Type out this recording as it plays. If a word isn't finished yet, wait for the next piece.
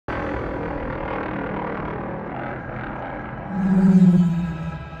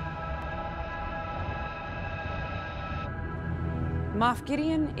Moff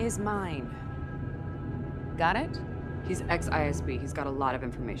Gideon is mine. Got it? He's ex-ISB. He's got a lot of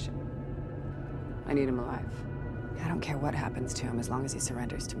information. I need him alive. I don't care what happens to him as long as he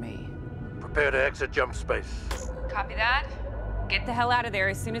surrenders to me. Prepare to exit jump space. Copy that. Get the hell out of there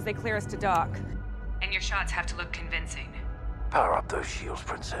as soon as they clear us to dock. And your shots have to look convincing. Power up those shields,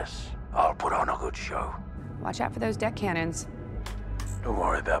 Princess. I'll put on a good show. Watch out for those deck cannons. Don't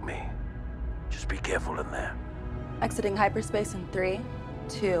worry about me. Just be careful in there. Exiting hyperspace in 3,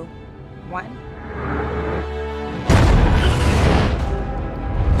 2, 1.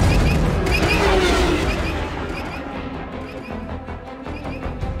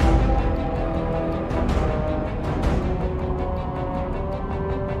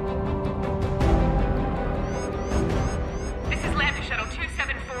 This is Lambda Shuttle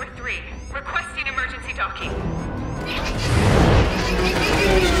 2743, requesting emergency docking.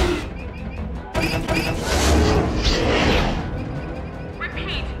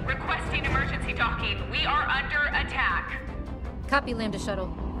 Repeat, requesting emergency docking. We are under attack. Copy, Lambda Shuttle.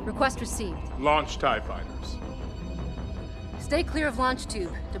 Request received. Launch TIE fighters. Stay clear of launch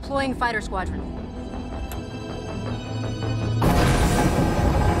tube. Deploying fighter squadron.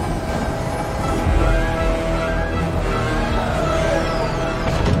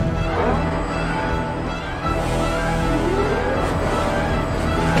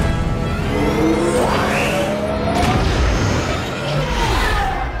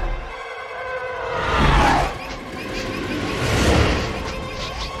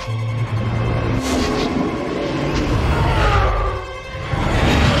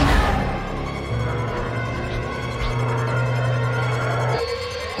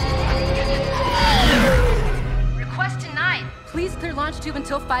 Please clear launch tube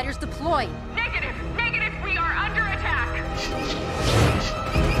until fighters deploy. Negative, negative, we are under attack.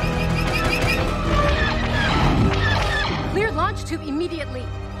 Clear launch tube immediately.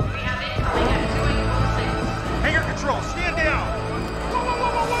 We have incoming at 286. Hangar control, stand down!